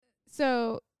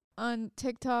So on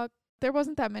TikTok, there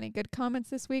wasn't that many good comments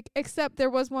this week, except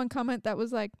there was one comment that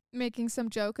was like making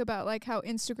some joke about like how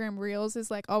Instagram Reels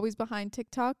is like always behind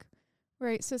TikTok,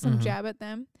 right? So some jab at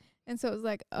them. And so it was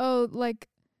like, oh, like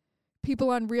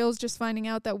people on Reels just finding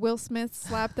out that Will Smith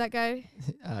slapped that guy.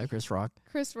 Chris Rock.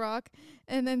 Chris Rock.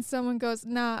 And then someone goes,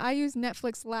 nah, I use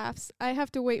Netflix laughs. I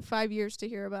have to wait 5 years to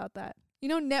hear about that. You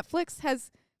know, Netflix has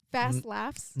fast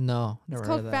laughs. No, never it's heard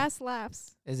called of that. fast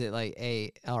laughs. Is it like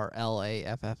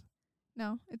ARLAFF?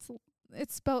 No,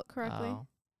 it's spelled correctly. Oh.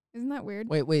 Isn't that weird?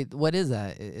 Wait, what is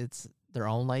that? It's their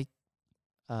own like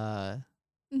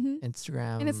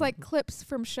Instagram. And it's like clips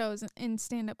from shows in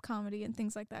stand-up comedy and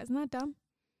things like that. Isn't that dumb?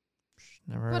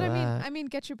 Never heard But of that. I mean,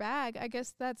 get your bag. I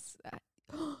guess that's.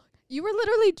 You were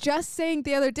literally just saying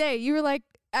the other day. You were like,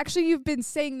 actually, you've been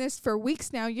saying this for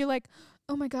weeks now. You're like,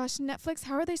 oh my gosh, Netflix.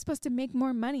 How are they supposed to make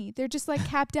more money? They're just like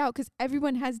capped out because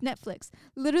everyone has Netflix.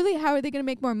 Literally, how are they going to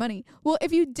make more money? Well,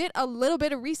 if you did a little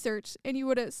bit of research and you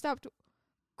would have stopped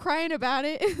crying about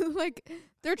it, like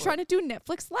they're trying to do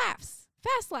Netflix laughs,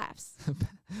 fast laughs.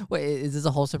 Wait, is this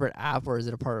a whole separate app or is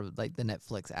it a part of like the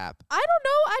Netflix app? I don't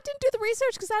know. I didn't do the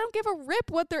research because I don't give a rip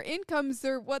what their incomes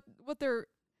or what their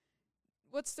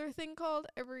what's their thing called?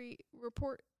 Every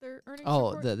report their earnings.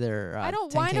 Oh, report? their I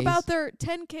don't 10Ks? whine about their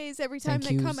 10Ks every time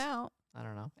they come 10Qs? out. I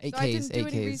don't know. So 8Ks, I didn't do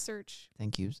 8Ks, any research.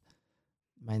 10Qs.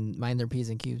 Mind their P's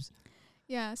and Q's.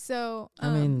 Yeah. So I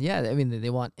mean, they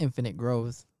want infinite growth.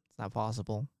 It's not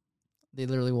possible. They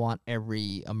literally want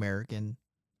every American,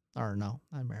 or no,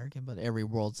 not American, but every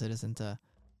world citizen to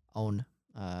own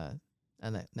a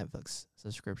Netflix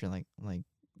subscription. Like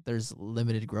there's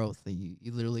limited growth. You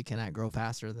literally cannot grow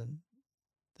faster than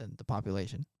the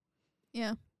population.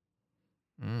 Yeah.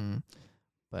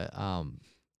 But I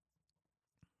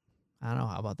don't know.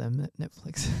 How about them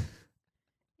Netflix?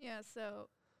 Yeah. So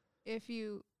if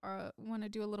you want to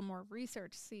do a little more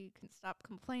research so you can stop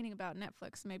complaining about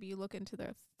Netflix, maybe you look into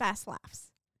their fast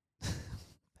laughs.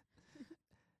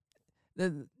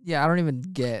 Yeah, I don't even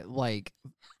get like.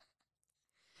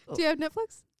 Do you have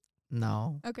Netflix?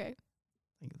 No. Okay.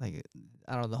 Like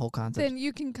I don't know the whole concept. Then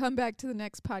you can come back to the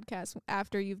next podcast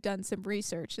after you've done some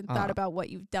research and thought about what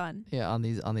you've done. Yeah, on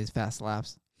these fast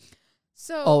laps.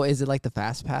 So is it like the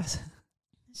fast pass?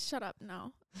 Shut up,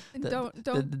 no. And The-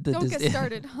 don't the get Disney-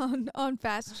 started on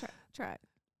fast track.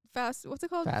 Fast, what's it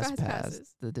called? Fast pass.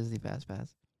 passes. The Disney fast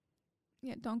pass.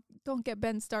 Yeah, don't get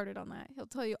Ben started on that. He'll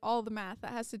tell you all the math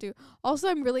that has to do. Also,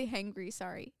 I'm really hangry,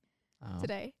 sorry,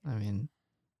 today. I mean,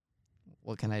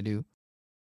 what can I do?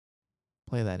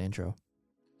 Play that intro.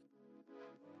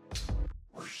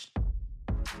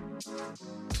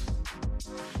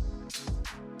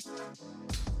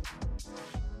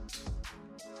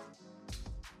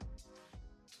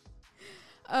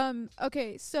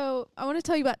 Okay, so I want to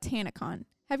tell you about TanaCon.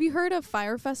 Have you heard of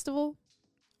Fire Festival?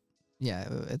 Yeah,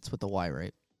 it's with the Y,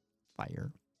 right?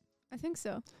 Fire. I think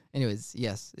so. Anyways,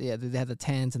 yes. Yeah, they had the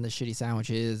tents and the shitty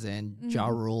sandwiches, and Ja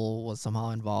Rule was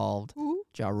somehow involved. Who?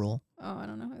 Ja Rule. Oh, I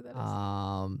don't know who that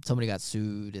is. Somebody got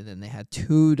sued, and then they had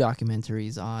 2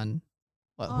 documentaries on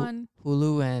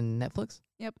Hulu and Netflix.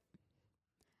 Yep.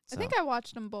 So. I think I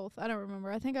watched them both. I don't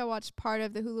remember. I think I watched part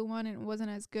of the Hulu one, and it wasn't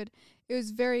as good. It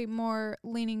was very more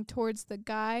leaning towards the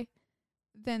guy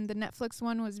than the Netflix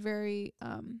one was very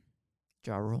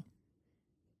Ja Rule.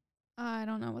 I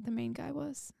don't know what the main guy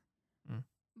was.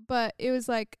 But it was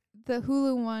like the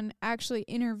Hulu one actually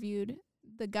interviewed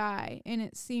the guy, and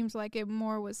it seems like it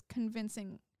more was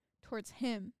convincing towards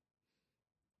him.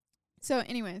 So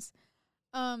anyways,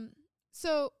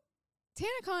 so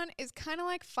TanaCon is kind of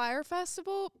like Fire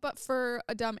Festival, but for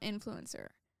a dumb influencer.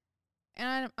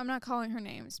 And I'm not calling her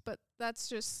names, but that's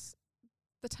just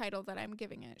the title that I'm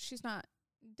giving it. She's not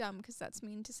dumb because that's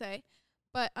mean to say.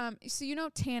 But so you know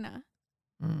Tana.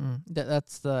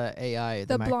 That's the AI.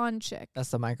 The blonde chick. That's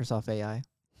the Microsoft AI.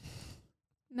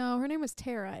 No, her name was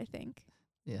Tara, I think.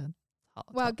 Yeah.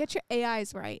 Well, get your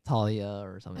AIs right. Talia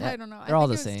or something. I don't know. They're all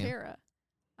the same. Tara.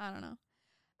 I don't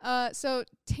know. So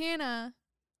Tana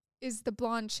is the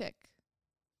blonde chick.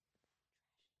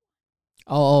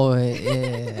 Oh,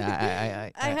 yeah.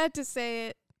 I had to say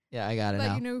it. Yeah, I got it now.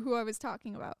 Let you know who I was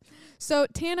talking about. So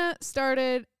Tana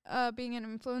started being an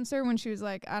influencer when she was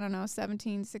like, I don't know,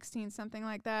 17, 16, something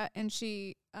like that. And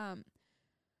she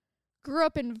grew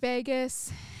up in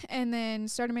Vegas and then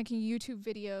started making YouTube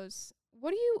videos.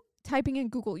 What are you typing in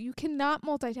Google? You cannot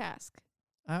multitask.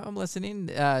 I'm listening.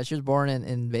 She was born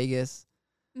in Vegas.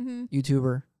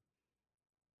 YouTuber.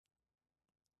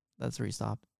 That's where you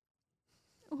stopped.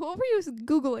 What were you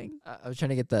Googling? I was trying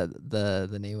to get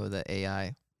the name of the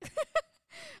AI.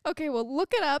 Okay, well,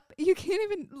 look it up. You can't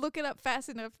even look it up fast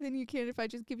enough than you can if I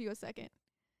just give you a second.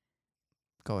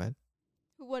 Go ahead.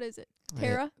 What is it?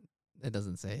 Tara? It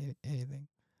doesn't say anything.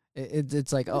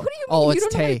 It's like, What do you mean? oh, You it's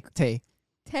don't know how Tay. to- Tay.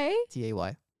 Tay?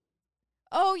 Tay.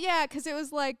 Oh, yeah, 'cause it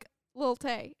was like Lil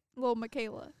Tay. Lil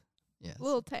Michaela. Yes.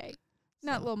 Lil Tay.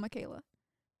 Not So- Lil Michaela.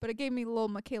 But it gave me Lil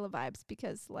Michaela vibes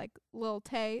because, like, Lil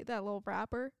Tay, that little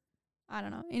rapper. I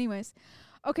don't know. Anyways.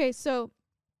 Okay, so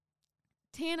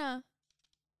Tana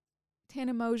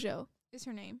Mojo is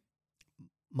her name.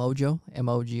 Mojo?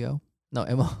 M-O-G-O? No,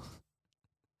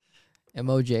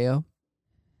 M-O-J-O?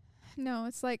 No,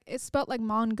 it's spelled like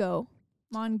Mongo.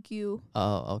 Mongu.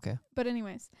 Oh, okay. But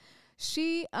anyways,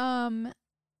 she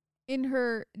in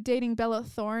her dating Bella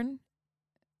Thorne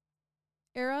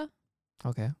era.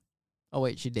 Okay. Oh,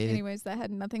 wait, she dated. Anyways, that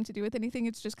had nothing to do with anything.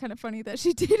 It's just kind of funny that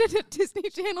she dated a Disney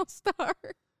Channel star.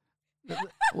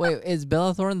 Wait, is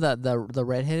Bella Thorne the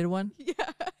redheaded one?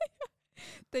 Yeah.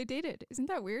 They dated. Isn't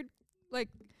that weird? Like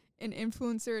an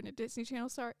influencer and a Disney Channel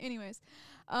star. Anyways,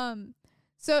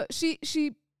 so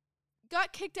she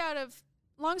got kicked out of,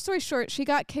 long story short, she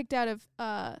got kicked out of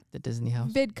The Disney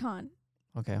house? VidCon.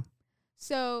 Okay.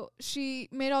 So she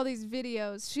made all these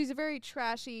videos. She's a very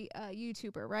trashy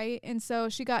YouTuber, right? And so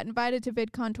she got invited to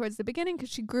VidCon towards the beginning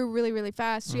because she grew really, really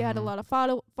fast. She had a lot of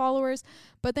followers.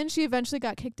 But then she eventually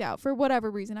got kicked out for whatever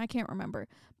reason. I can't remember.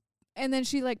 And then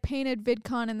she like painted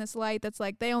VidCon in this light that's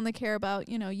like they only care about,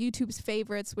 you know, YouTube's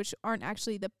favorites, which aren't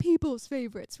actually the people's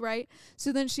favorites, right?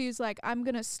 So then she's like, I'm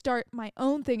going to start my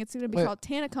own thing. It's going to be called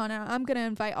TanaCon, and I'm going to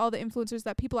invite all the influencers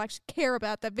that people actually care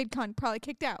about that VidCon probably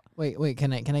kicked out. Wait,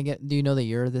 can I get, do you know the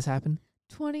year this happened?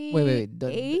 28?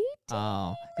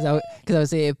 Oh, because I would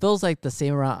say it feels like the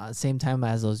same time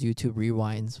as those YouTube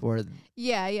rewinds where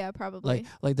Yeah, probably.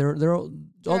 like they're all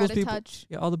those out of people, touch.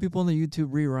 yeah, all the people on the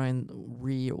YouTube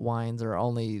rewinds are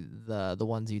only the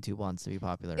ones YouTube wants to be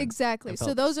popular. Exactly.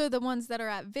 So those are the ones that are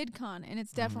at VidCon, and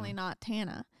it's definitely not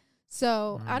Tana.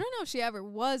 So I don't know if she ever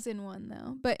was in one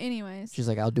though. But anyways, she's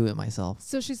like, I'll do it myself.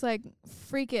 So she's like,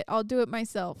 freak it, I'll do it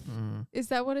myself. Is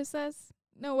that what it says?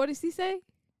 No, what does he say?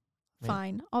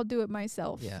 Fine, I'll do it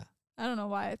myself. Yeah. I don't know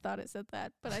why I thought it said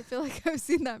that, but I feel like I've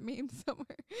seen that meme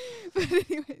somewhere. But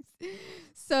anyways,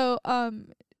 so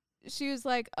she was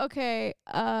like, okay,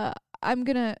 I'm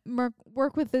gonna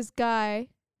work with this guy.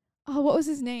 Oh, what was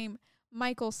his name?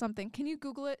 Michael something. Can you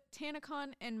Google it?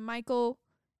 TanaCon and Michael,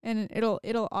 and it'll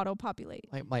auto populate.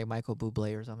 Like Michael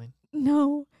Bublé or something.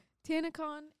 No,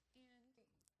 TanaCon and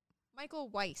Michael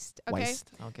Weist. Okay. Weist.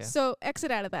 Okay. So exit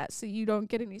out of that so you don't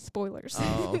get any spoilers.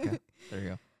 Oh, okay. There you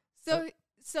go.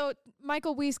 So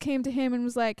Michael Weiss came to him and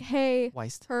was like, hey,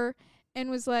 Weist. her, and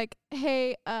was like,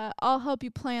 hey, I'll help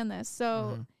you plan this.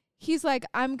 So he's like,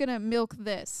 I'm going to milk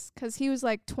this, because he was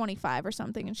like 25 or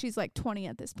something, and she's like 20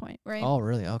 at this point, right? Oh,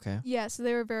 really? Okay. Yeah, so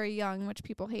they were very young, which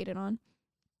people hated on.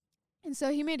 And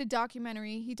so he made a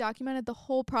documentary. He documented the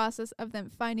whole process of them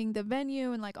finding the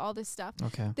venue and like all this stuff.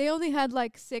 Okay. They only had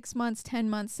like 6 months, 10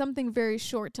 months, something very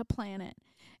short to plan it.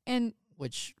 And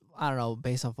which, I don't know,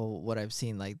 based off of what I've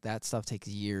seen, like that stuff takes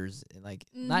years, like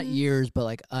not years, but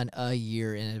like a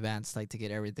year in advance, like to get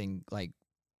everything, like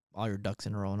all your ducks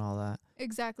in a row and all that.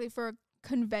 Exactly, for a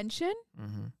convention.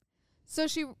 So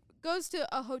she goes to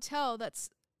a hotel that's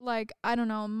like, I don't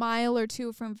know, a mile or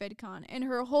two from VidCon. And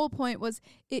her whole point was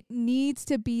it needs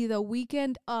to be the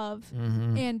weekend of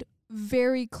and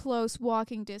very close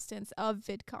walking distance of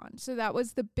VidCon. So that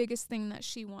was the biggest thing that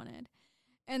she wanted.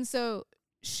 And so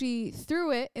she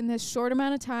threw it in this short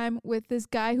amount of time with this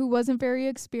guy who wasn't very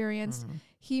experienced.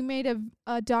 He made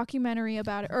a documentary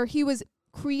about it, or he was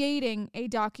creating a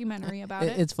documentary about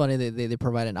it. It's funny they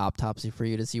provide an autopsy for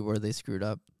you to see where they screwed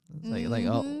up. It's like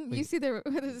oh, you see where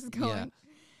this is going. Yeah.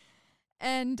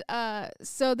 And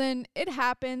so then it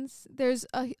happens. There's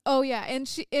and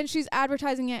she's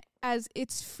advertising it as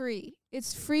it's free.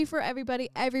 It's free for everybody.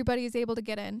 Everybody is able to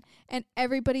get in, and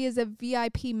everybody is a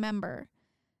VIP member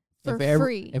for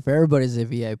free. If everybody's a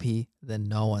VIP, then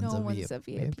no one's a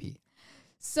VIP.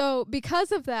 So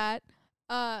because of that,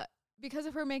 because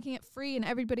of her making it free and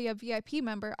everybody a VIP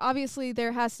member, obviously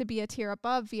there has to be a tier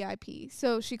above VIP.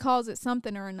 So she calls it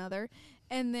something or another.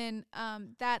 And then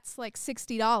that's like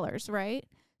 $60, right?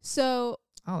 So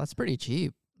that's pretty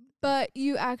cheap. But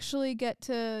you actually get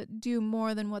to do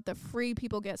more than what the free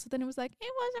people get. So then it was like,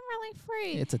 it wasn't really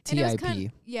free. It's a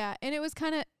TIP. And it was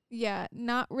kind of,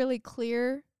 not really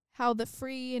clear how the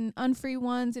free and unfree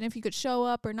ones, and if you could show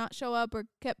up or not show up or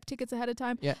kept tickets ahead of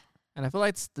time. Yeah, and I feel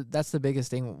like that's the biggest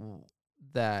thing,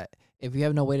 that if you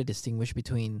have no way to distinguish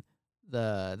between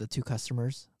the two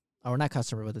customers, or not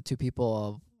customer, but the two people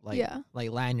of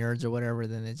like lanyards or whatever,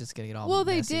 then it's just gonna get all Well,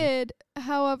 messy. they did.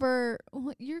 However,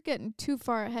 you're getting too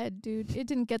far ahead, dude. It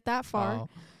didn't get that far.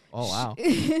 Oh wow.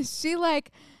 She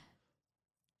like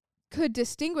could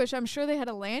distinguish. I'm sure they had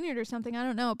a lanyard or something. I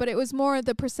don't know. But it was more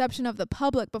the perception of the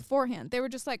public beforehand. They were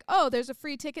just like, oh, there's a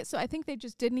free ticket. So I think they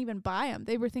just didn't even buy them.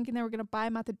 They were thinking they were going to buy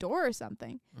them at the door or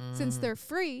something since they're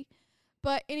free.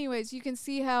 But anyways, you can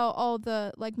see how all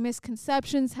the like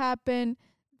misconceptions happen,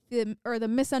 the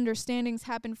misunderstandings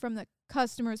happen from the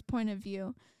customer's point of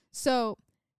view. So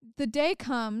the day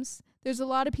comes, there's a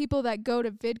lot of people that go to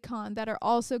VidCon that are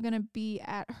also going to be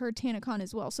at her TanaCon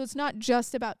as well. So it's not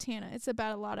just about Tana. It's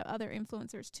about a lot of other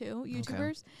influencers too,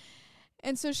 YouTubers. Okay.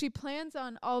 And so she plans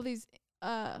on all these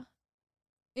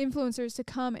influencers to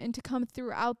come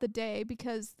throughout the day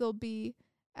because they'll be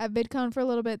at VidCon for a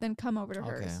little bit, then come over to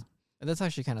hers. And that's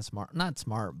actually kind of smart. Not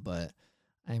smart, but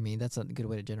I mean, that's a good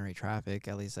way to generate traffic.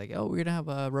 At least like, oh, we're going to have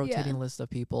a rotating list of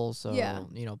people. So,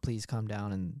 you know, please come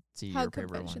down and see how your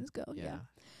favorite one. How conventions go, yeah.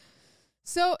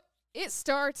 So it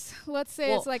starts, let's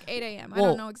say it's like 8 a.m. I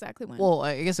don't know exactly when. Well,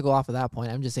 I guess to go off of that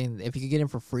point, I'm just saying if you could get in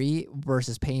for free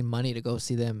versus paying money to go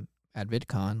see them at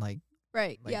VidCon, like.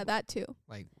 Right, yeah, that too.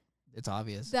 Like, it's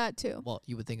obvious. That too. Well,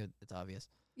 you would think it's obvious.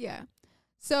 Yeah.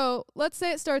 So let's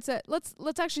say it starts at,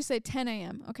 let's actually say 10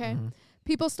 a.m., okay? Mm-hmm.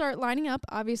 People start lining up,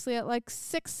 obviously, at like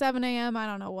 6, 7 a.m., I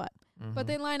don't know what. Mm-hmm. But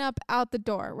they line up out the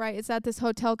door, right? It's at this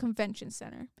hotel convention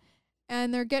center.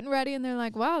 And they're getting ready, and they're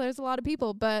like, wow, there's a lot of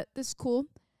people, but this is cool.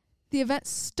 The event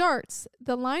starts.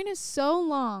 The line is so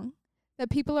long that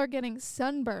people are getting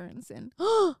sunburns. And,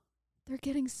 they're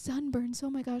getting sunburns. Oh,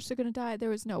 my gosh, they're going to die. There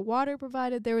was no water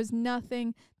provided. There was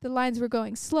nothing. The lines were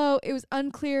going slow. It was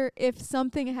unclear if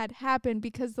something had happened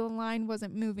because the line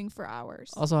wasn't moving for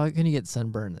hours. Also, how can you get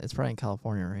sunburned? It's probably in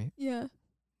California, right? Yeah.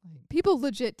 People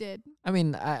legit did. I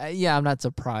mean, I'm not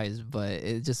surprised, but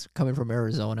it's just coming from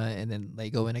Arizona and then they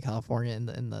go into California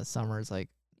in the summer. It's like,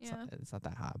 it's not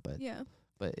that hot,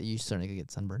 but you certainly could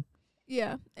get sunburned.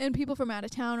 Yeah, and people from out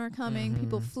of town are coming. Mm-hmm.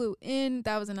 People flew in.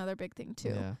 That was another big thing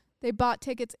too. Yeah. They bought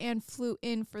tickets and flew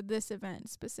in for this event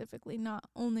specifically, not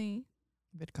only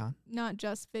VidCon, not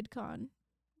just VidCon,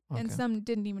 and some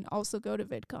didn't even also go to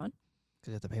VidCon because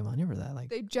you have to pay money for that. Like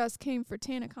they just came for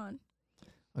TanaCon.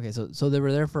 Okay, so they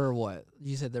were there for what?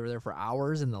 You said they were there for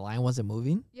hours and the line wasn't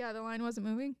moving? Yeah, the line wasn't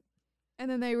moving. And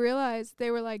then they realized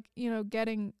they were like,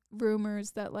 getting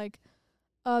rumors that like,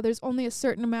 there's only a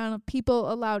certain amount of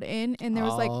people allowed in and there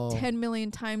was like 10 million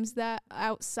times that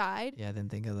outside. Yeah, I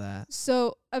didn't think of that.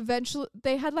 So eventually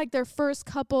they had like their first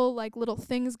couple like little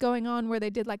things going on where they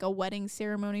did like a wedding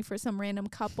ceremony for some random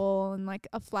couple and like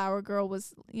a flower girl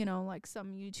was, like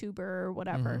some YouTuber or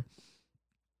whatever. Mm-hmm.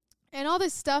 And all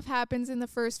this stuff happens in the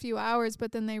first few hours,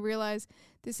 but then they realize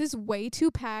this is way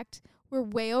too packed. We're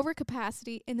way over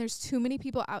capacity, and there's too many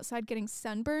people outside getting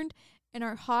sunburned and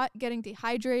are hot, getting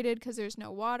dehydrated because there's no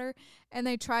water. And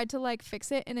they tried to, like,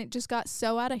 fix it, and it just got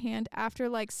so out of hand after,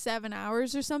 like, 7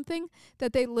 hours or something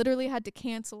that they literally had to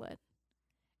cancel it.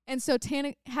 And so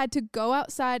Tana had to go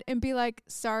outside and be like,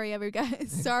 sorry,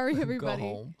 sorry, everybody. Go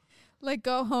home. Like,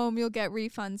 go home, you'll get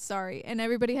refunds, sorry. And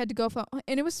everybody had to go.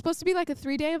 And it was supposed to be like a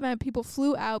 3-day event. People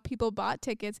flew out. People bought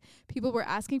tickets. People were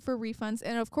asking for refunds.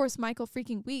 And, of course, Michael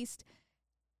freaking Weist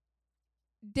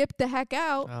dipped the heck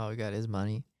out. Oh, he got his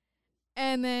money.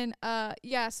 And then,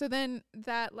 so then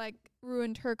that, like,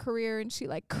 ruined her career, and she,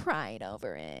 like, cried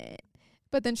over it.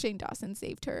 But then Shane Dawson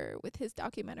saved her with his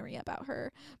documentary about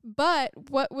her. But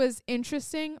what was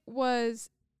interesting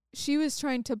was she was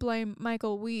trying to blame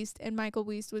Michael Weist, and Michael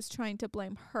Weist was trying to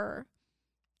blame her.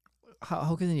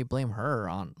 How can you blame her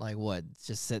on, like, what?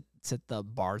 Just set the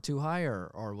bar too high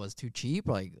or was too cheap?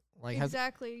 Like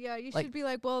exactly. Yeah, you should be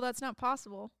like, well, that's not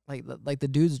possible. Like the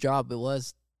dude's job, it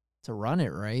was to run it,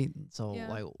 right? So,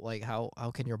 like how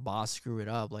can your boss screw it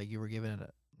up? Like, you were giving it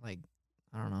I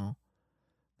don't know.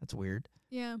 That's weird.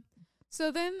 Yeah. So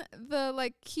then the,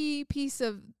 like, key piece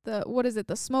of the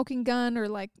smoking gun or,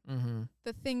 like,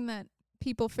 the thing that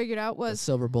people figured out was... The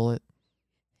silver bullet.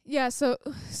 Yeah, so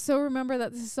remember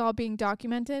that this is all being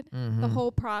documented, the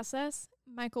whole process,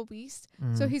 Michael Weist.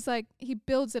 So he's, like, he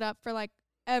builds it up for, like,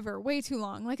 way too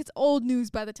long. Like, it's old news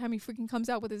by the time he freaking comes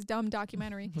out with his dumb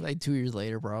documentary. Like 2 years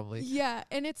later, probably. Yeah,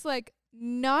 and it's, like,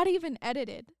 not even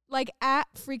edited. Like, at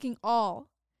freaking all.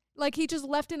 Like, he just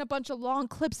left in a bunch of long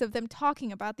clips of them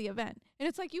talking about the event. And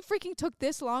it's like, you freaking took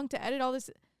this long to edit all this.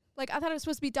 Like, I thought it was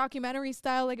supposed to be documentary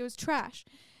style. Like, it was trash.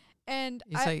 And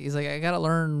he's like, I got to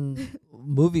learn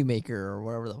Movie Maker or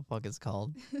whatever the fuck it's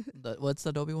called. What's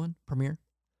the Adobe one? Premiere?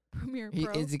 Premiere I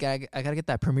Pro. gotta get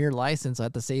that Premiere license. I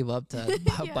have to save up to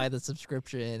Yeah. buy the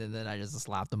subscription, and then I just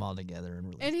slapped them all together and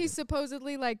released And he's it.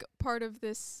 supposedly like part of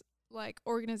this like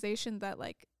organization that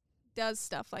like does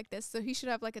stuff like this. So he should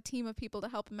have like a team of people to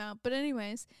help him out. But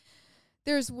anyways,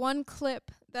 there's one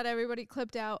clip that everybody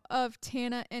clipped out of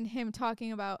Tana and him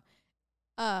talking about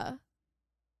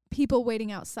people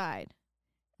waiting outside.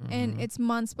 And it's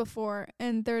months before,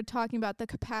 and they're talking about the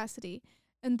capacity.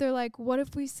 And they're like, what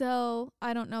if we sell,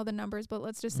 I don't know the numbers, but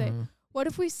let's just say, what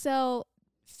if we sell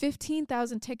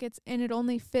 15,000 tickets and it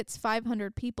only fits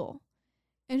 500 people?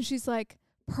 And she's like,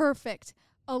 perfect.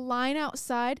 A line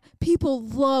outside. People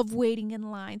love waiting in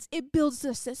lines. It builds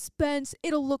the suspense.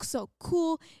 It'll look so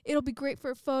cool. It'll be great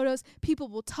for photos. People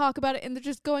will talk about it, and they're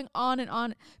just going on and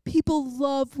on. People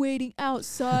love waiting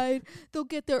outside. They'll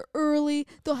get there early.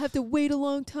 They'll have to wait a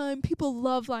long time. People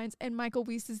love lines. And Michael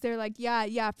Weiss is there like,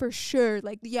 yeah, for sure.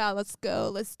 Like, yeah, let's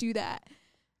go. Let's do that.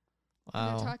 Wow.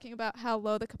 And they're talking about how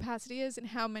low the capacity is and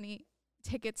how many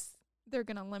tickets they're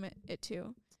going to limit it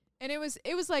to. And it was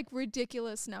like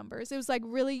ridiculous numbers. It was like,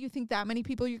 really, you think that many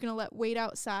people you're going to let wait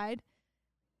outside?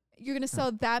 You're going to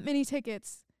sell that many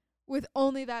tickets with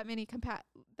only that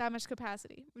much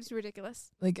capacity. It was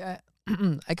ridiculous. Like I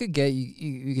could get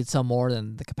you could sell more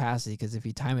than the capacity, because if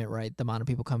you time it right, the amount of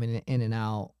people coming in and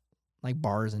out, like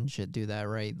bars and shit do that,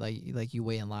 right? Like you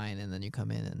wait in line and then you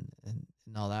come in and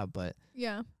all that. But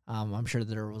yeah, I'm sure that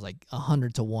there was like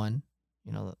 100 to 1,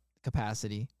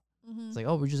 capacity. It's like,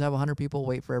 oh, we just have 100 people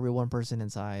wait for every one person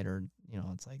inside, or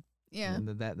it's like, yeah,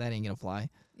 that ain't gonna fly.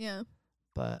 Yeah.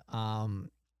 But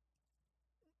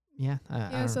yeah,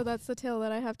 yeah. So that's the tale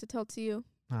that I have to tell to you.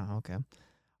 Oh, okay.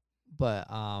 But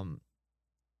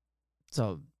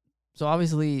so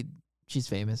obviously she's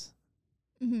famous.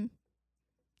 Mm-hmm.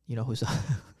 You know who's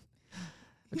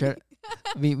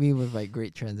me with like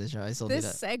great transition. I still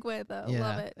this need segue though, yeah,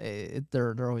 love it.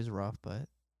 They're always rough,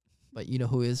 but you know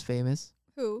who is famous?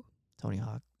 Who? Tony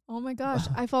Hawk. Oh my gosh,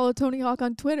 I follow Tony Hawk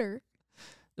on Twitter.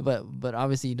 But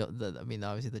obviously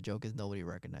obviously the joke is nobody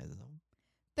recognizes him.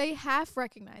 They half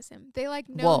recognize him. They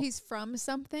know he's from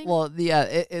something. Well,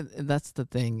 yeah, that's the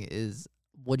thing is,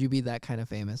 would you be that kind of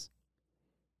famous?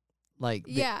 Like,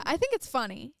 yeah, I think it's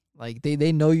funny. Like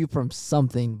they know you from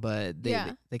something, but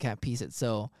they can't piece it.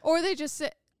 So, or they just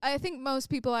say, I think most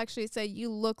people actually say you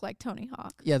look like Tony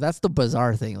Hawk. Yeah, that's the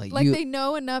bizarre thing. Like they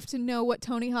know enough to know what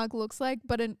Tony Hawk looks like,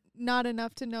 but not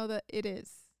enough to know that it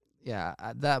is. Yeah,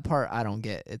 that part I don't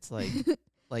get. It's like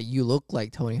like you look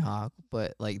like Tony Hawk,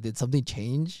 but like did something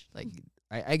change? Like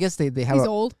I guess they have he's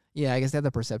old. Yeah, I guess they have the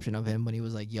perception of him when he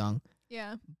was like young.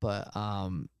 Yeah. But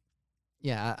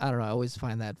yeah, I don't know. I always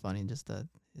find that funny. Just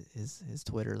his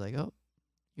Twitter, like, oh,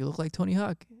 you look like Tony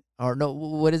Hawk. Or no,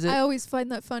 what is it? I always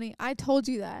find that funny. I told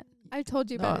you that. I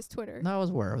told you about his Twitter. No, I was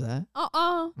aware of that.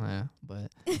 Yeah, but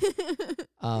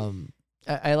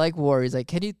I like Warriors. Like,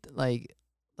 can you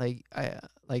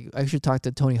I should talk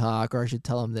to Tony Hawk, or I should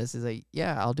tell him this. He's like,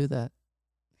 yeah, I'll do that.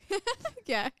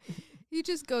 Yeah, he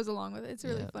just goes along with it. It's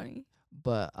really funny.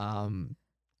 But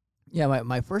yeah,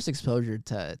 my first exposure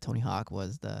to Tony Hawk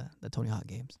was the Tony Hawk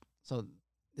games. So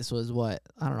this was what,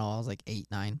 I don't know, I was like 8,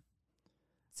 9.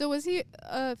 So was he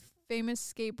a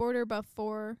famous skateboarder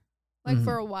before, like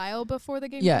for a while before the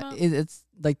game yeah, came out? It's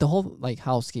like the whole like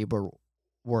how skateboard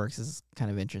works is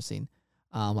kind of interesting.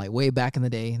 Like way back in the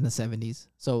day in the 70s.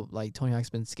 So like Tony Hawk's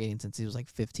been skating since he was like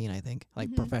 15, I think,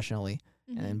 like professionally.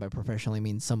 And by professionally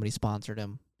means somebody sponsored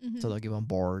him. So they'll give him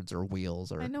boards or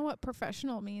wheels, or I know what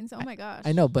professional means. Oh my gosh.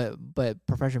 I know, but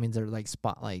professional means they're like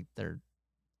they're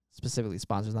specifically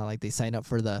sponsors, not like they sign up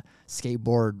for the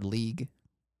skateboard league.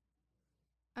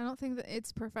 I don't think that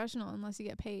it's professional unless you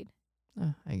get paid.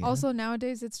 I guess. Also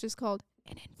nowadays it's just called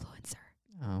an influencer.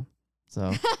 Oh.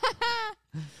 So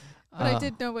but I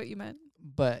did know what you meant.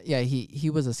 But yeah,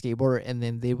 he was a skateboarder, and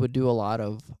then they would do a lot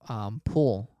of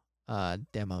pool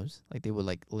demos. Like they would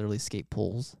like literally skate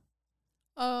pools.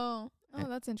 Oh,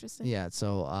 that's interesting. Yeah,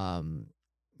 so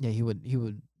yeah, he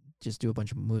would just do a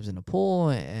bunch of moves in a pool,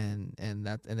 and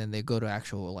then they go to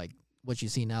actual like what you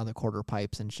see now, the quarter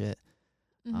pipes and shit.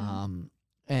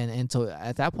 And so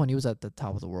at that point he was at the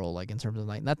top of the world, like in terms of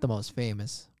like not the most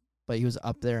famous, but he was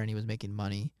up there and he was making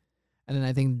money. And then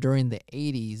I think during the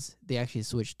 80s they actually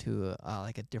switched to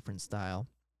like a different style.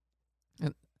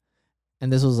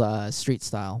 And this was street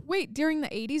style. Wait, during the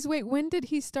 80s? Wait, when did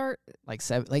he start? Like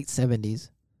late 70s.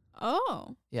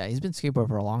 Oh. Yeah, he's been skateboarding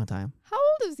for a long time. How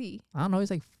old is he? I don't know,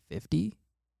 he's like 50.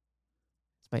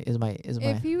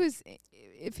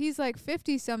 If he's like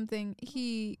 50 something,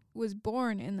 he was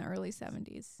born in the early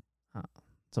 70s.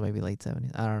 So maybe late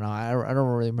 70s. I don't know. I don't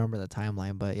really remember the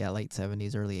timeline, but yeah, late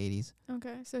 70s, early 80s.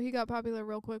 Okay, so he got popular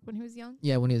real quick when he was young.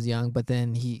 Yeah, when he was young, but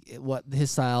then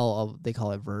his style of, they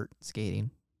call it vert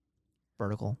skating,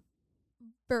 vertical.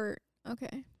 Bert.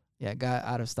 Okay. Yeah, got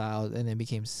out of style and then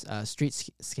became street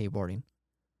skateboarding.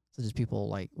 So just people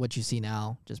like what you see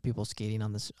now, just people skating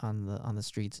on the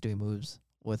streets doing moves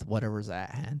with whatever's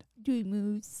at hand. Doing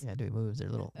moves. Yeah, doing moves. They're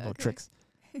little Okay. tricks.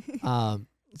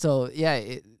 So yeah,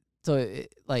 he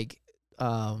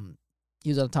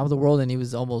was on top of the world and he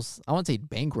was almost, I won't say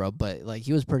bankrupt, but like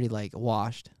he was pretty like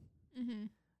washed. Mhm.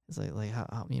 It's like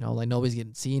how like nobody's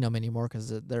seeing him anymore because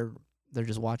they're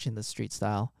just watching the street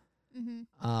style.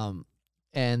 Mhm.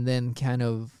 And then kind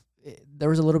of there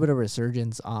was a little bit of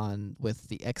resurgence with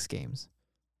the X Games.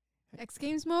 X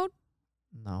Games mode?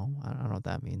 No, I don't know what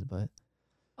that means, but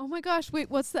Oh my gosh, wait,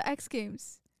 what's the X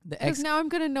Games? the Because X now I'm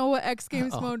going to know what X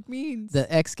Games mode means.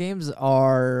 the X Games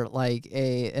are like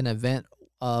an event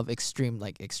of extreme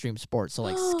sports. So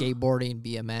like skateboarding,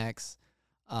 BMX,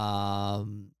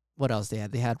 what else they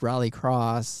had? They had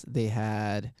rallycross, they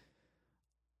had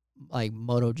like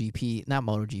MotoGP, not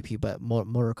MotoGP, but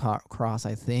motocross,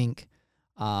 I think.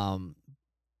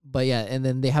 But yeah, and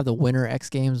then they have the Winter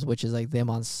X Games, which is like them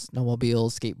on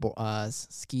snowmobiles,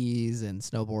 skis, and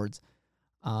snowboards.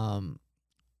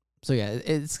 So yeah,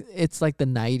 it's like the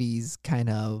 '90s kind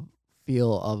of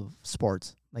feel of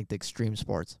sports, like the extreme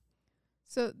sports.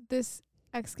 So this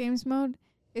X Games mode,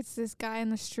 it's this guy in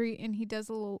the street and he does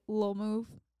a little move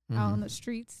out on the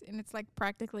streets and it's like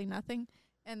practically nothing.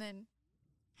 And then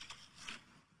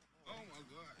Oh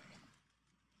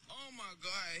my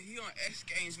god, he on X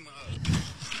Games mode.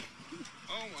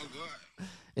 Oh my god.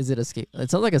 Is it a skate? It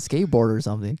sounds like a skateboard or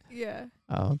something. yeah.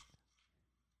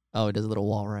 Oh, it does a little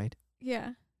wall ride.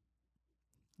 Yeah.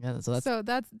 Yeah, so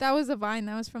that was a Vine.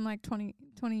 That was from like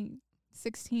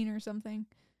 2016 or something.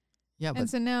 Yeah, but and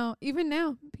so now, even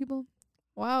now, people,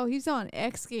 wow, he's on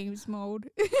X Games mode.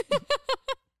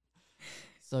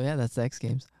 so yeah, that's the X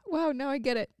Games. Wow, now I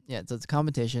get it. Yeah, so it's a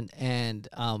competition, and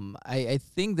I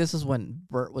think this is when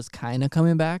Bert was kind of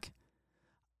coming back.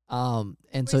 And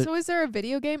Wait, so is there a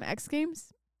video game X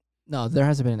Games? No, there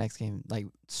hasn't been an X game, like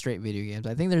straight video games.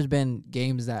 I think there's been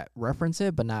games that reference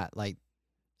it, but not like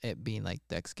it being like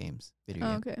the X Games video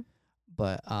game. Okay.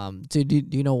 But so do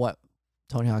you know what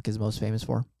Tony Hawk is most famous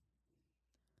for?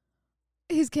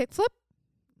 His kickflip?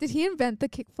 Did he invent the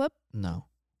kickflip? No.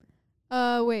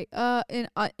 Wait. In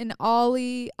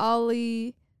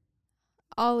alley-oop?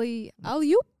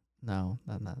 No,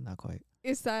 not quite.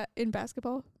 Is that in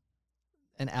basketball?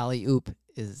 An alley oop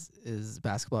is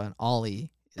basketball, and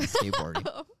ollie is skateboarding.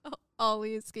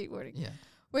 Ollie is skateboarding. Yeah.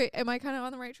 Wait, am I kind of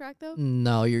on the right track though?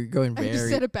 No, you're going I very. just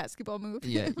said a basketball move.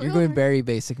 Yeah, you're going very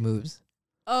basic moves.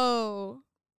 Oh.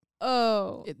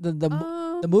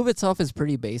 The move itself is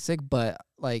pretty basic, but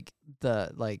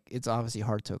it's obviously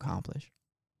hard to accomplish.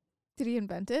 Did he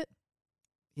invent it?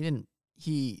 He didn't.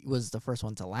 He was the first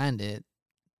one to land it.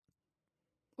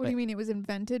 What do you mean it was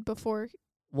invented before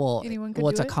anyone could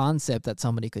well, do it's it? a concept that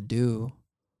somebody could do,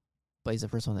 but he's the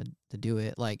first one to do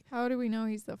it. Like, how do we know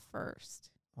he's the first?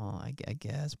 well, I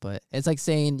guess, but it's like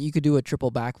saying you could do a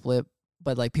triple backflip,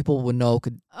 but like people would know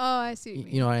could. Oh, I see. What you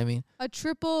mean. You know what I mean? A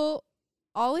triple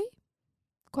ollie,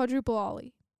 quadruple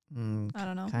ollie. Mm, I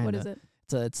don't know. kinda. What is it?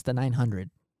 It's the 900.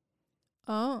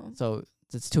 Oh. So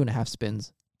it's 2.5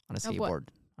 spins on a Of what?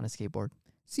 skateboard.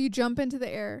 So you jump into the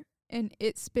air and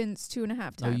it spins 2.5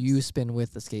 times. No, you spin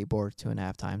with the skateboard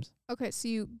 2.5 times. Okay, so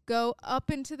you go up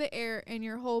into the air and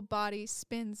your whole body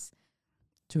spins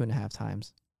 2.5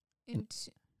 times.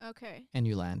 Okay. And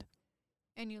you land.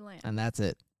 And you land. And that's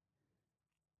it.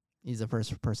 He's the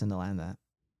first person to land that.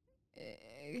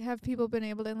 Have people been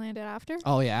able to land it after?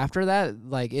 Oh yeah, after that,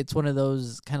 like it's one of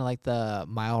those kind of like the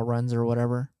mile runs or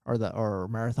whatever, or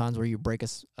marathons where you break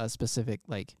a specific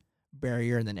like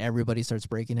barrier and then everybody starts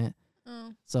breaking it.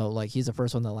 Oh. So like he's the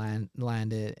first one to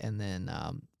land it, and then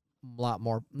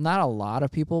not a lot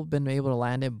of people have been able to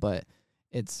land it, but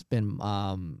it's been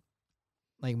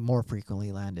like more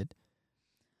frequently landed.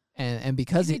 And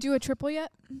because Can he do a triple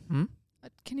yet?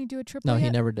 Can he do a triple No, yet? he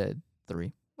never did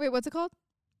 3. Wait, what's it called?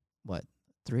 What?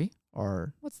 3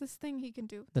 or What's this thing he can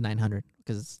do? the 900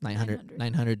 because it's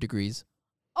 900 degrees.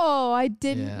 Oh, I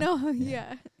didn't Yeah, know. yeah.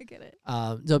 Yeah, I get it.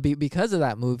 So because of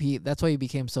that move, that's why he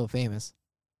became so famous,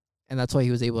 and that's why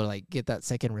he was able to like get that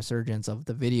second resurgence of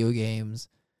the video games,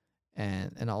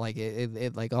 and all like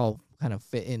it like all kind of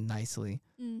fit in nicely.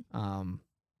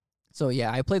 So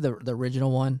yeah, I played the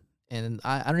original one, and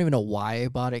I don't even know why I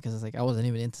bought it because it's like I wasn't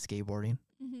even into skateboarding.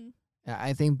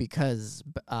 I think because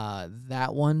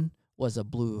that one was a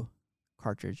blue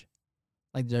cartridge,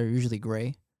 Like they're usually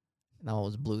gray. And that one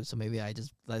was blue, so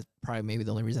that's probably maybe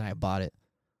the only reason I bought it.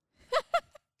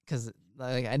 Because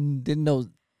like I didn't know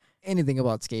anything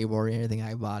about skateboarding or anything.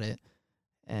 I bought it,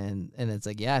 and it's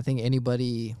like, yeah, I think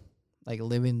anybody like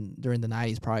living during the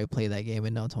 90s probably played that game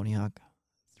and know Tony Hawk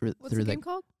What's the game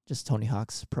called? Just Tony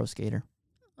Hawk's Pro Skater.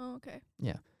 Oh, okay.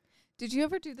 Yeah. Did you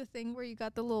ever do the thing where you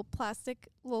got the little plastic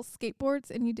little skateboards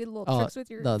and you did little tricks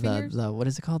with your fingers? The what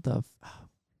is it called?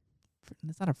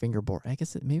 It's not a fingerboard. I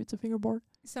guess maybe it's a fingerboard.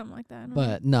 Something like that.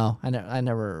 But no, I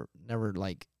never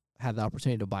like had the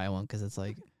opportunity to buy one because it's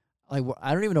like I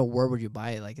don't even know where would you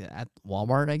buy it, like at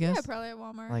Walmart, I guess. Yeah, probably at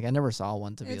Walmart. Like I never saw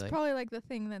one to be it's like. It's probably like the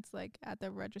thing that's like at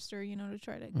the register, to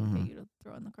try to get you to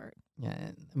throw in the cart. Yeah,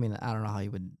 I mean, I don't know how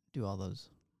you would do all those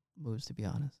moves, to be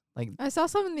honest. Like I saw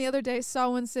someone the other day, saw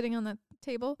one sitting on the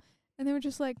table, and they were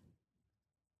just like,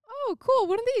 "Oh, cool,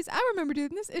 one of these. I remember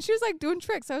doing this." And she was like doing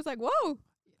tricks. I was like, "Whoa."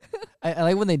 I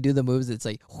like when they do the moves. It's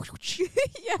like,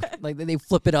 yeah, like they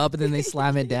flip it up and then they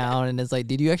slam it down, and it's like,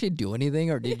 did you actually do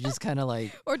anything, or did you just kind of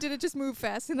like, or did it just move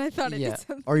fast and I thought it did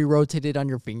something, or you rotate it on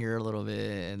your finger a little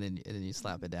bit and then you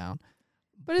slap it down?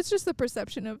 But it's just the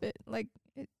perception of it. Like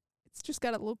it's just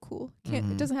gotta look cool.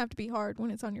 It doesn't have to be hard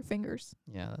when it's on your fingers.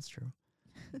 Yeah, that's true.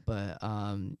 But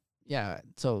yeah.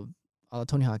 So all the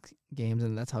Tony Hawk games,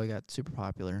 and that's how he got super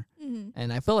popular.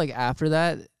 And I feel like after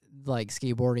that, like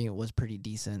skateboarding was pretty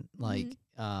decent. Like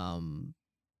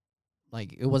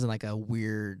like it wasn't like a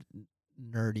weird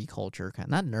nerdy culture,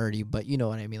 not nerdy, but you know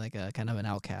what I mean, like a kind of an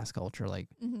outcast culture. Like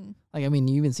like I mean,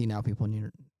 you even see now people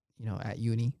at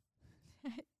uni.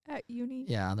 At uni.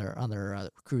 Yeah, on their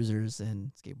cruisers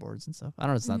and skateboards and stuff. I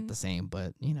don't know, it's not the same,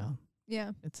 but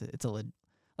yeah, it's a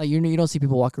like you don't see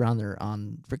people walk around there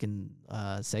on freaking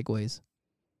Segways.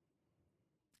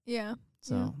 Yeah.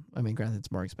 So I mean, granted,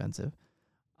 it's more expensive.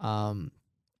 I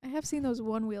have seen those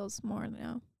one wheels more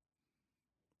now.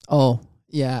 Oh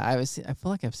yeah, I feel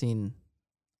like I've seen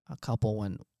a couple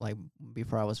when like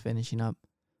before I was finishing up.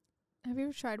 Have you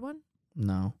ever tried one?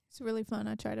 No. It's really fun.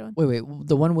 I tried one. Wait,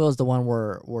 the one wheel is the one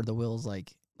where the wheels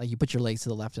like you put your legs to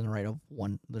the left and the right of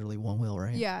literally one wheel,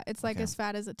 right? Yeah, it's like as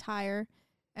fat as a tire,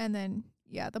 and then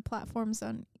the platform's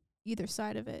on either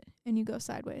side of it, and you go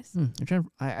sideways.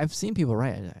 I've seen people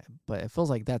ride it, but it feels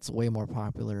like that's way more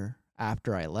popular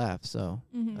after I left. So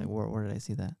like, where did I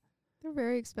see that? They're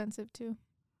very expensive too.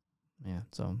 Yeah,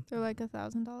 so they're like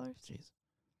 $1,000. Jeez,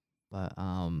 but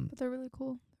they're really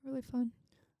cool. They're really fun.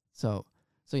 So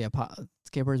yeah,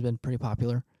 skateboard has been pretty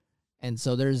popular, and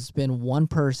so there's been one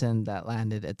person that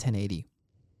landed a 1080.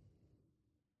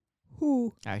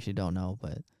 Who? I actually don't know,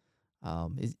 but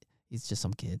he's just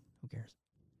some kid. Who cares?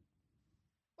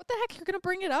 What the heck? You're gonna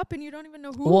bring it up and you don't even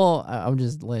know who? Well, I'm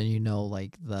just letting you know,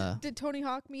 like Did Tony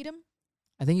Hawk meet him?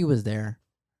 I think he was there.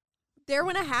 There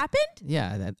when it happened?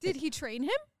 Yeah. Did he train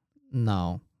him?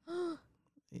 No.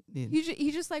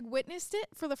 He just like witnessed it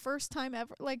for the first time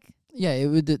ever. Like yeah,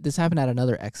 this happened at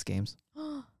another X Games.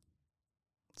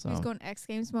 So he's going X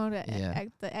Games mode at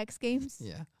the X Games.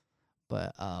 Yeah,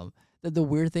 but the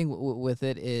weird thing with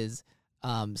it is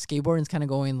skateboarding's kind of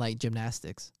going like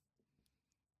gymnastics,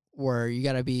 where you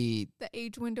gotta be the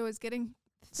age window is getting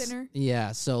thinner.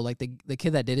 Yeah, so like the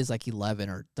kid that did is like 11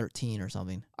 or 13 or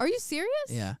something. Are you serious?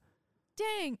 Yeah.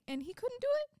 Dang, and he couldn't do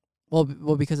it?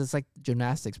 Well, because it's like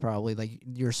gymnastics, probably. Like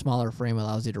your smaller frame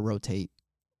allows you to rotate.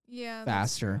 Yeah,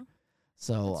 faster.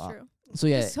 So that's true. So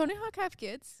yeah. Does Tony Hawk have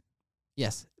kids?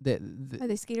 Yes. Are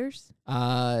they skaters?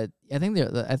 I think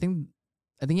I think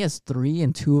he has 3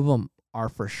 and 2 of them are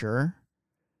for sure.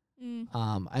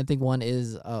 I think one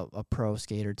is a pro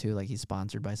skater too, like he's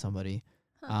sponsored by somebody.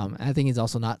 And I think he's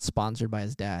also not sponsored by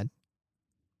his dad,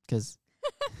 because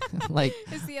like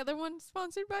is the other one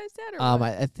sponsored by his dad? Or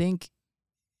I think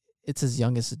it's his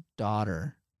youngest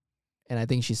daughter, and I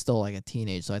think she's still like a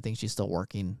teenage, so I think she's still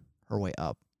working her way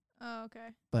up. Oh, okay.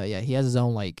 But yeah, he has his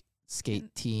own like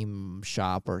skate team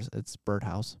shop, or it's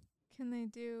Birdhouse. Can they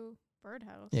do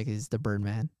Birdhouse? Yeah, 'cause he's the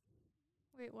Birdman.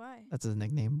 Wait, why? That's his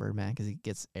nickname, Birdman, 'cause he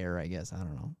gets air, I guess. I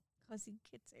don't know. 'Cause he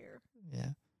gets air.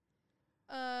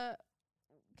 Yeah.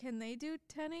 Can they do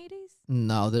 1080s?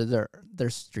 No, they're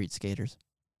street skaters.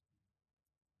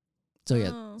 So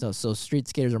yeah, so street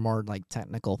skaters are more like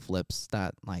technical flips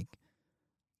that like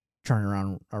turn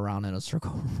around in a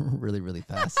circle really, really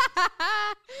fast.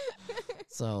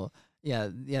 So yeah.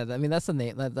 I mean, that's the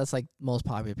name. That's like most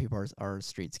popular people are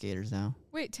street skaters now.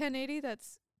 Wait, 1080?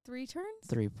 That's 3 turns?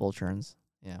 3 full turns.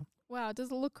 Yeah. Wow. Does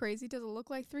it look crazy? Does it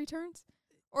look like 3 turns?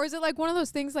 Or is it like one of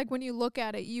those things like when you look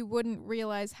at it, you wouldn't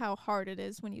realize how hard it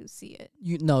is when you see it?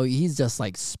 He's just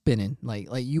like spinning. Like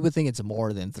you would think it's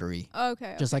more than 3.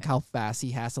 Okay. Just like how fast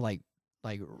he has to like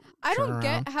like I turn don't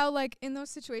around. get how like in those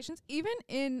situations, even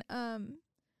in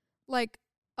like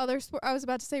other sport. I was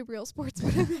about to say real sports,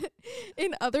 but I meant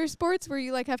in other sports where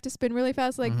you like have to spin really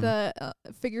fast, like the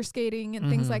figure skating and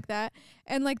things like that,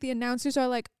 and like the announcers are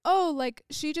like, "Oh, like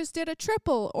she just did a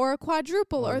triple or a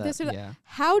quadruple or this or that." Yeah.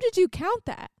 How did you count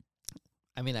that?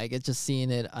 I mean, I guess just seeing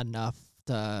it enough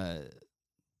to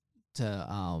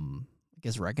I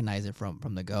guess recognize it from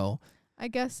the go. I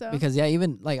guess so. Because yeah,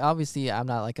 even like obviously I'm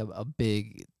not like a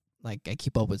big like I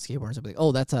keep up with skateboarding, so like,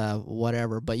 oh, that's a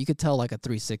whatever, but you could tell like a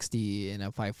 360 and a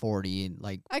 540 and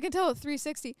like I can tell a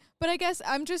 360, but I guess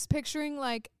I'm just picturing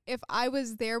like if I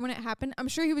was there when it happened, I'm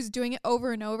sure he was doing it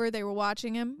over and over. They were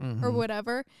watching him or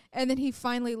whatever, and then he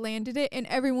finally landed it, and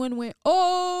everyone went,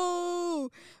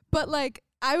 "Oh!" But like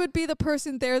I would be the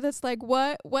person there that's like,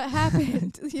 what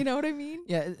happened? You know what I mean?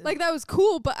 yeah, Like that was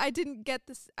cool, but I didn't get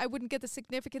this. I wouldn't get the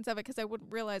significance of it because I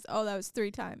wouldn't realize, oh, that was 3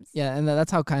 times. yeah, and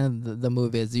that's how kind of the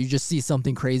move is. You just see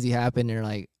something crazy happen, and you're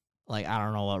like I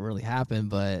don't know what really happened,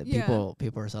 but people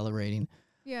are celebrating.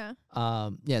 Yeah.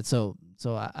 Yeah. So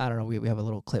I don't know. We have a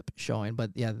little clip showing, but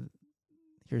yeah,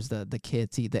 here's the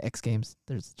kids. See the X Games.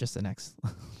 There's just an X,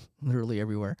 literally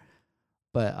everywhere.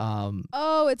 But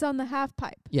oh, it's on the half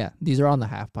pipe. yeah, these are on the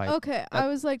half pipe. Okay, I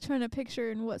was like trying to picture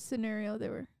in what scenario they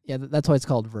were. Yeah, that's why it's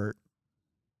called vert,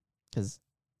 because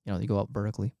you go up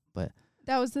vertically. But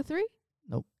That was the 3?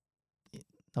 no,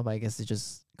 but I guess it's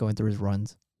just going through his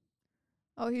runs.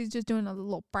 Oh, he's just doing a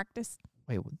little practice.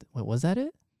 Wait, was that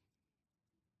it?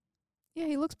 Yeah,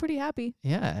 he looks pretty happy.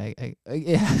 Yeah,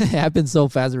 it happened so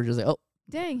fast. We're just like, oh,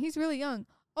 Dang, he's really young.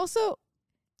 Also,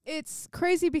 it's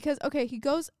crazy because, okay, he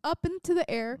goes up into the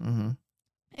air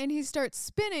and he starts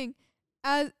spinning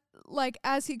as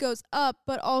he goes up,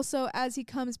 but also as he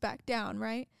comes back down,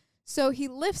 right? So he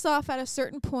lifts off at a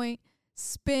certain point,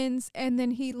 spins, and then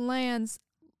he lands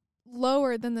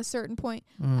lower than the certain point.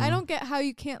 I don't get how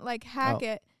you can't like hack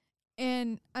it.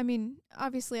 And I mean,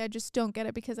 obviously I just don't get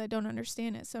it because I don't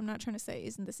understand it. So I'm not trying to say,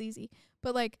 isn't this easy?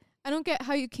 But like, I don't get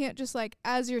how you can't just like,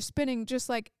 as you're spinning, just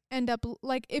like end up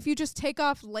like if you just take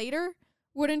off later,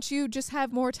 wouldn't you just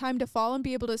have more time to fall and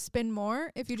be able to spin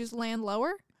more if you just land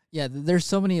lower? Yeah, there's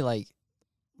so many like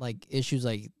issues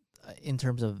like in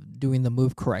terms of doing the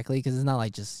move correctly, because it's not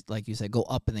like just like you said, go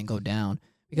up and then go down.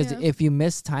 Because if you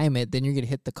mistime it, then you're gonna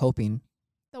hit the coping.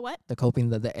 The what? The coping,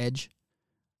 the edge.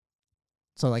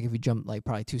 So like if you jump like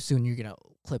probably too soon, you're gonna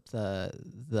clip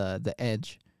the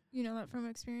edge. You know that from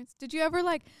experience. Did you ever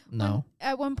like no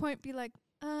at one point be like,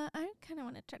 I kind of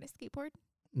want to try to skateboard?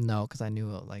 No, because I knew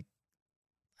like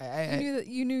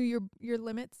you knew your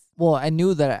limits. Well, I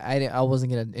knew that I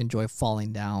wasn't gonna enjoy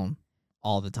falling down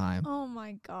all the time. Oh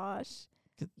my gosh,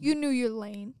 you knew your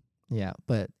lane. Yeah,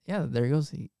 but yeah, there he goes.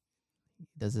 He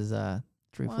does his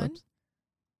 3 1, flips.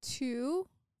 2.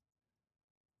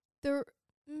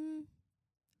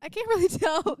 I can't really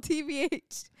tell.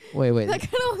 TBH. Wait. That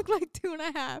kind of looked like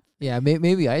 2.5. Yeah,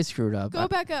 maybe I screwed up. Go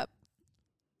back up.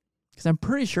 Because I'm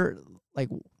pretty sure, like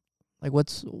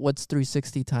what's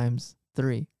 360 times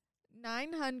 3?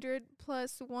 900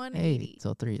 plus 180. Hey,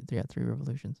 so 3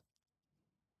 revolutions.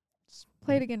 Just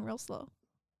Play it again real slow.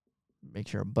 make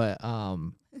sure. But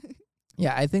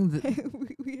yeah, I think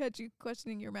that we had you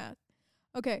questioning your math.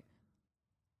 Okay.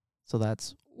 so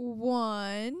that's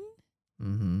 1.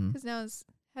 Because now his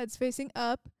head's facing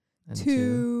up. and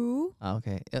 2. Oh,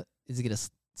 okay. Is he gonna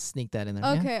sneak that in there?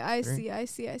 Okay, Yeah, I 3.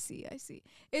 see.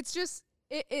 It's just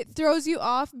it throws you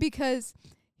off because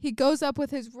he goes up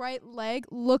with his right leg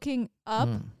looking up,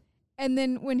 and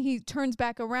then when he turns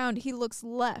back around, he looks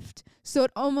left. So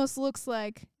it almost looks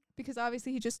like, because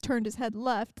obviously he just turned his head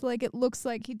left, like it looks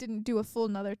like he didn't do a full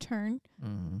another turn.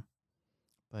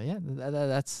 But yeah,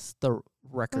 that's the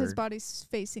record. But his body's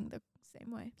facing the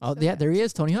same way. Oh So yeah, there he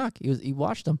is, Tony Hawk. He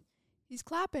watched him. he's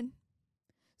clapping.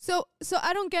 So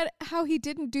I don't get how he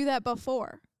didn't do that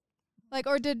before. Like,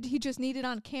 or did he just need it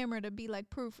on camera to be like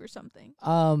proof or something?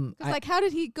 'Cause like, how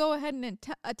did he go ahead and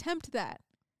attempt that?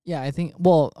 Yeah, I think.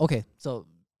 Well, okay, so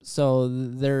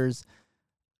there's,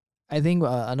 I think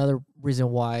another reason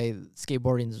why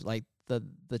skateboarding's like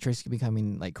the tricks keep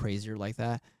becoming like crazier like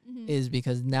that is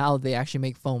because now they actually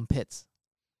make foam pits,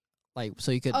 like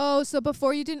so you could. Oh, so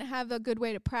before you didn't have a good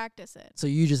way to practice it. So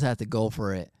you just have to go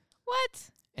for it.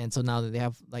 What? And so now that they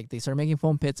have like they started making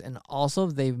foam pits, and also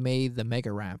they've made the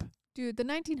mega ramp. Dude, the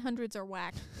 1900s are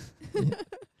whack.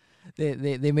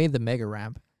 They made the mega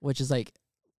ramp, which is like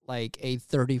a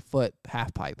 30-foot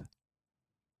half pipe.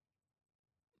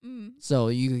 So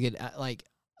you could get like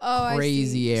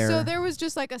crazy I see. air. So there was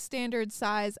just like a standard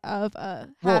size of a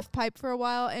half pipe for a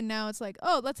while, and now it's like,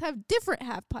 oh, let's have different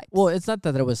half pipes. Well, it's not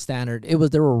that it was standard.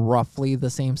 They were roughly the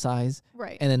same size.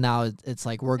 Right. And then now it's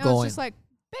like we're now going it's just like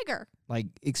bigger. like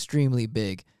extremely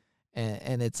big.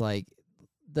 And it's like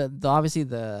the obviously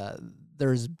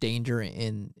there's danger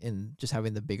in just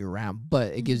having the bigger ramp,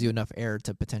 but it gives you enough air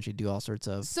to potentially do all sorts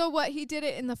of. So what, he did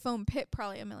it in the foam pit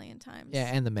probably a million times. Yeah,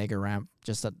 and the mega ramp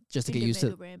just to get used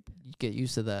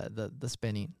to the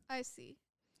spinning. I see.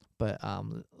 But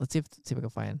let's see if we can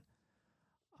find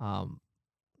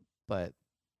but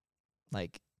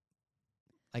like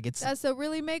it's That's a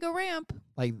really mega ramp.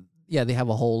 like, yeah, they have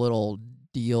a whole little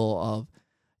deal of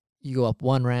you go up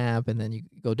one ramp and then you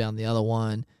go down the other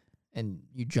one and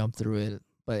you jump through it.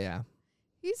 But yeah.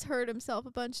 He's hurt himself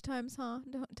a bunch of times, huh,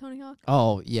 Tony Hawk?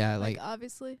 Oh, yeah. Like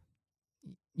obviously.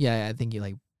 Yeah, I think he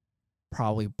like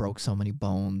probably broke so many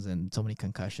bones and so many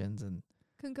concussions and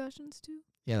concussions too.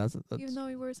 Yeah, that's even though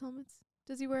he wears helmets.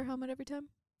 Does he wear a helmet every time?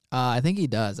 I think he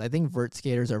does. I think vert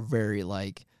skaters are very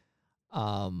like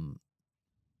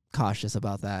cautious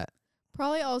about that.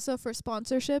 Probably also for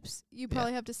sponsorships. You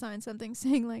probably have to sign something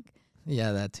saying like.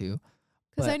 Yeah, that too.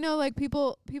 Because I know like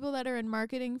people that are in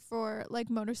marketing for like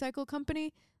motorcycle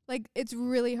company, like it's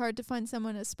really hard to find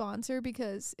someone to sponsor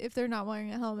because if they're not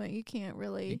wearing a helmet, you can't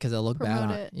really because they'll look bad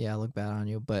on it. Yeah, look bad on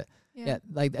you. But yeah,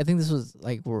 like I think this was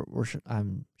like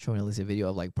I'm showing at least a video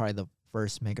of like probably the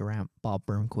first mega ramp, Bob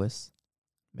Burnquist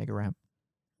mega ramp.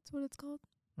 That's what it's called.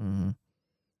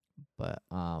 But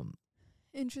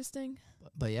interesting.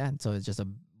 But yeah, so it's just a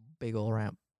big old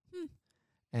ramp.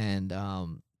 And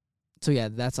so yeah,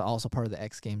 that's also part of the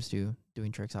X Games too,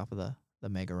 doing tricks off of the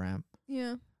mega ramp.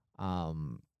 Yeah.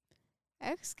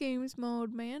 X Games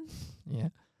mode, man. Yeah.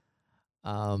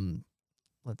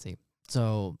 Let's see.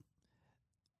 So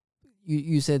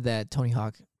you said that Tony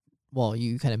Hawk, well,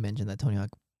 you kind of mentioned that Tony Hawk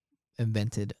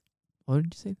invented, what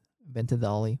did you say? Invented the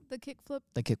ollie? The kickflip.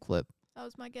 The kickflip. That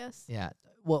was my guess. Yeah.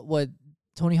 What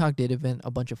Tony Hawk did invent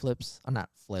a bunch of flips, not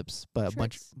flips, but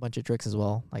tricks. a bunch of tricks as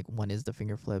well. Like one is the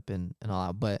finger flip and all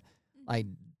that. But like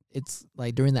it's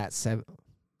like during that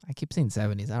I keep saying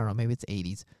 70s. I don't know. Maybe it's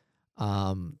 80s.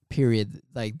 Period.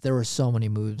 Like there were so many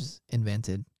moves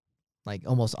invented. Like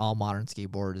almost all modern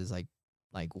skateboard is like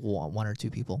one or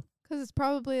two people. Because it's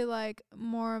probably like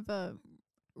more of a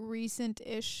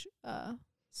recent-ish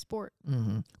sport.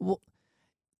 Well,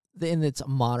 in its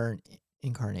modern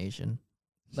incarnation.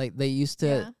 Like they used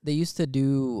to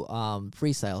do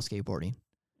freestyle skateboarding,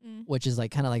 which is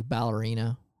like kind of like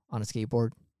ballerina on a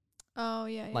skateboard. Oh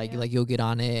yeah. Like you'll get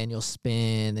on it and you'll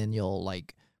spin and you'll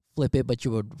like flip it, but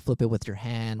you would flip it with your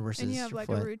hand versus and you have your like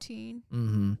foot. a routine.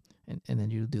 And then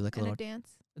you do like a little dance.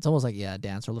 It's almost like a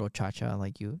dance or a little cha-cha,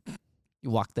 like you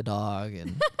walk the dog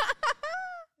and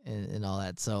and all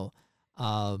that. So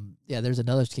yeah, there's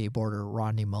another skateboarder,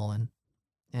 Rodney Mullen,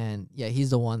 and yeah,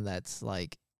 he's the one that's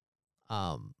like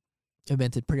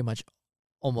invented pretty much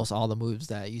almost all the moves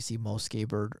that you see most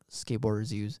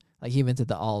skateboarders use. Like he invented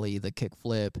the ollie, the kick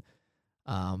flip,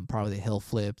 probably the hill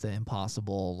flip, the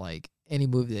impossible, like any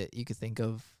move that you could think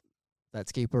of that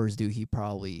skateboarders do, he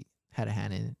probably had a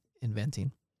hand in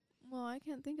inventing. Well, I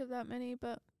can't think of that many,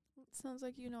 but it sounds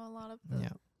like you know a lot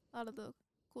of the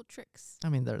cool tricks. I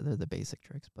mean, they're the basic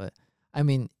tricks, but I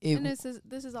mean, and this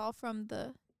is all from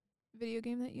the video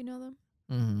game that you know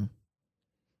them.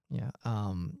 Yeah.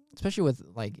 Especially with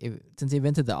like since he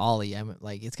invented the ollie,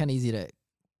 like it's kind of easy to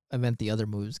invent the other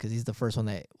moves because he's the first one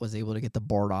that was able to get the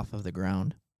board off of the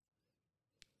ground.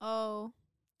 Oh,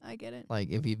 I get it. Like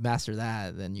if you master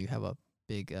that, then you have a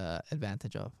big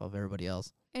advantage of everybody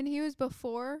else. And he was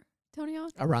before Tony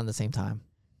Hawk? Around the same time.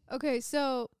 Okay,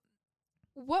 so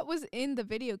what was in the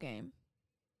video game?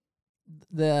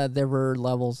 There were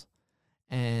levels,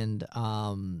 and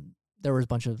there was a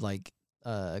bunch of like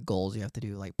goals you have to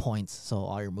do, like points. So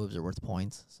all your moves are worth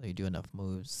points. So you do enough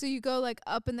moves. So you go like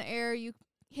up in the air, you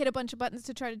hit a bunch of buttons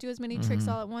to try to do as many tricks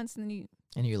all at once, and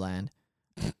then you land.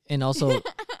 And also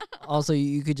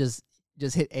you could just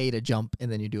hit A to jump,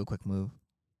 and then you do a quick move,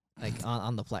 like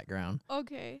on the flat ground.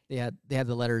 Okay. They had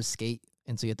the letters skate,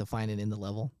 and so you have to find it in the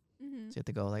level. So you have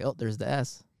to go like, oh, there's the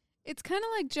S. It's kind of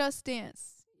like Just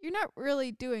Dance. You're not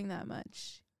really doing that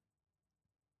much.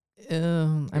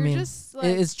 I mean, just like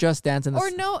it's Just Dance in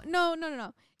the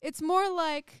no. It's more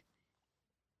like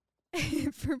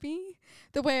for me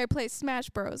the way I play Smash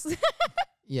Bros.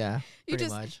 Yeah, you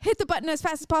just much. Hit the button as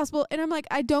fast as possible, and I'm like,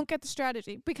 I don't get the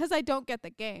strategy because I don't get the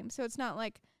game. So it's not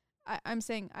like I'm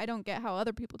saying I don't get how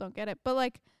other people don't get it, but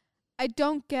like I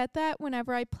don't get that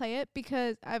whenever I play it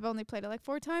because I've only played it like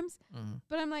 4 times.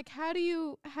 But I'm like, how do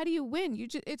you win?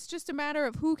 It's just a matter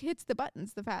of who hits the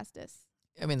buttons the fastest.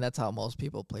 I mean, that's how most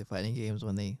people play fighting games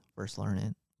when they first learn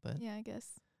it. But yeah, I guess.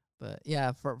 But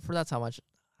yeah, for that's how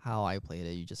I played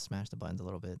it. You just smash the buttons a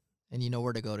little bit, and you know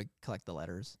where to go to collect the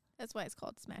letters. That's why it's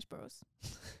called Smash Bros.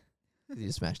 You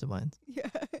just smash the buttons. Yeah.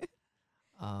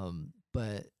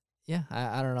 But yeah,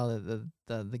 I don't know.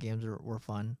 The games were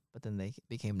fun, but then they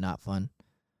became not fun.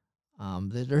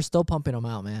 They're still pumping them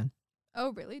out, man.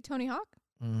 Oh, really? Tony Hawk?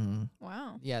 Mm-hmm.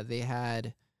 Wow. Yeah, they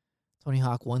had Tony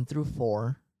Hawk 1 through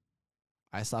 4.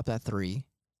 I stopped at 3.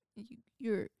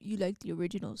 You like the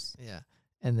originals. Yeah.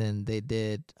 And then they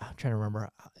did, I'm trying to remember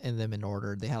in them in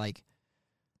order. They had like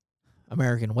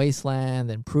American Wasteland,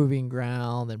 then Proving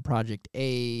Ground, then Project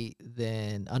 8,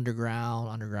 then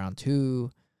Underground 2.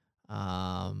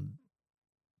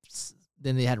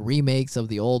 Then they had remakes of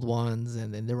the old ones,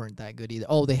 and then they weren't that good either.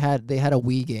 Oh, they had a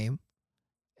Wii game,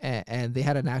 and they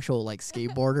had an actual like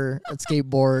skateboard,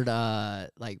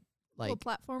 like a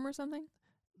platform or something.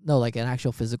 No, like an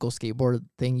actual physical skateboard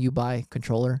thing you buy,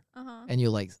 controller, and you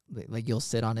like you'll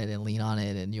sit on it and lean on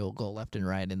it, and you'll go left and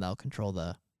right, and they'll control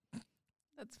the.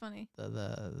 That's funny.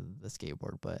 The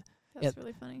skateboard, but that's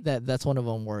really funny. That's one of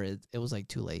them where it was like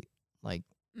too late, like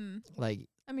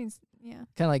I mean, yeah,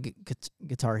 kind of like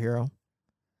Guitar Hero.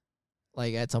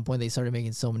 Like at some point they started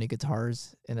making so many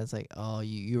guitars, and it's like, oh,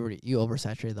 you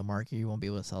oversaturated the market. You won't be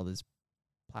able to sell this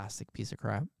plastic piece of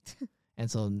crap. And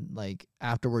so like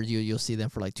afterwards you'll see them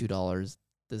for like $2.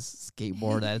 This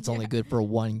skateboard that it's only good for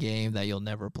one game that you'll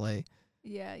never play.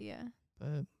 Yeah.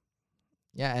 But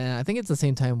yeah, and I think it's the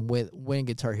same time when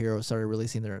Guitar Hero started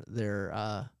releasing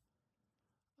their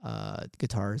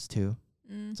guitars too.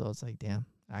 So it's like, damn,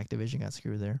 Activision got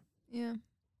screwed there. Yeah.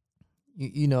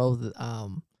 You know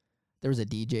there was a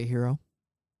DJ Hero.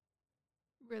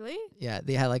 Really? Yeah,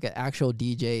 they had like an actual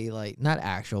DJ, like not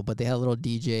actual, but they had a little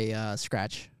DJ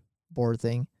scratch board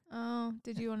thing. Oh,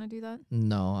 did you want to do that?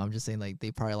 No, I'm just saying like they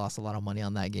probably lost a lot of money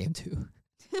on that game too.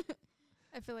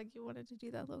 I feel like you wanted to do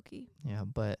that low key. Yeah,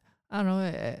 but I don't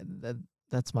know.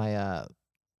 That's my that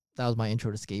was my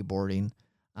intro to skateboarding.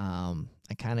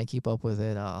 I kind of keep up with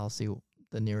it. I'll see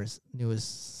the newest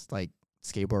like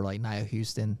skateboard, like Nia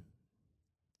Houston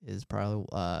is probably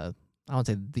I don't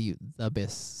say the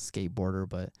best skateboarder,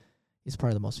 but he's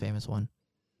probably the most famous one.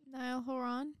 Niall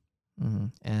Horan.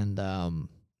 And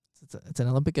it's an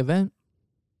Olympic event.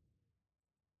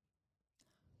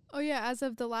 Oh yeah, as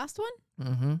of the last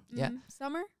one. Yeah.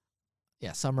 Summer.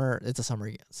 Yeah, summer. It's a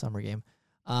summer game.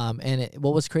 And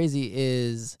what was crazy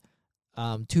is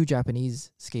 2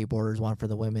 Japanese skateboarders, one for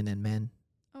the women and men.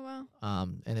 Oh wow.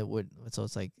 And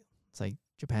it's like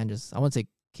Japan just, I wouldn't say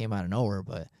came out of nowhere,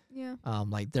 but yeah.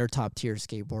 Like their top tier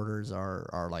skateboarders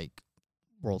are like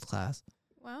world class.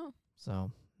 Wow.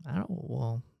 So I don't know.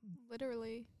 Well,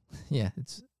 literally. Yeah,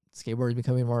 it's skateboarding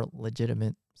becoming more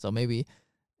legitimate. So maybe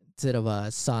instead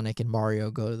of Sonic and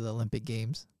Mario go to the Olympic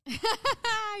Games.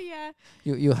 Yeah.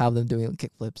 You have them doing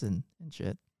kickflips and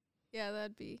shit. Yeah,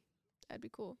 that'd be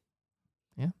cool.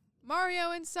 Yeah.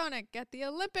 Mario and Sonic at the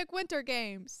Olympic Winter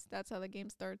Games. That's how the game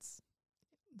starts.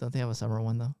 Don't they have a summer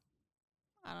one though?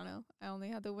 I don't know. I only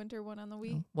had the winter one on the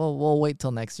Wii. Well, we'll wait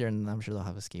till next year, and I'm sure they'll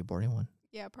have a skateboarding one.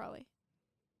 Yeah, probably.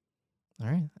 All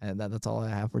right. And that's all I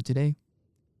have for today.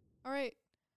 All right.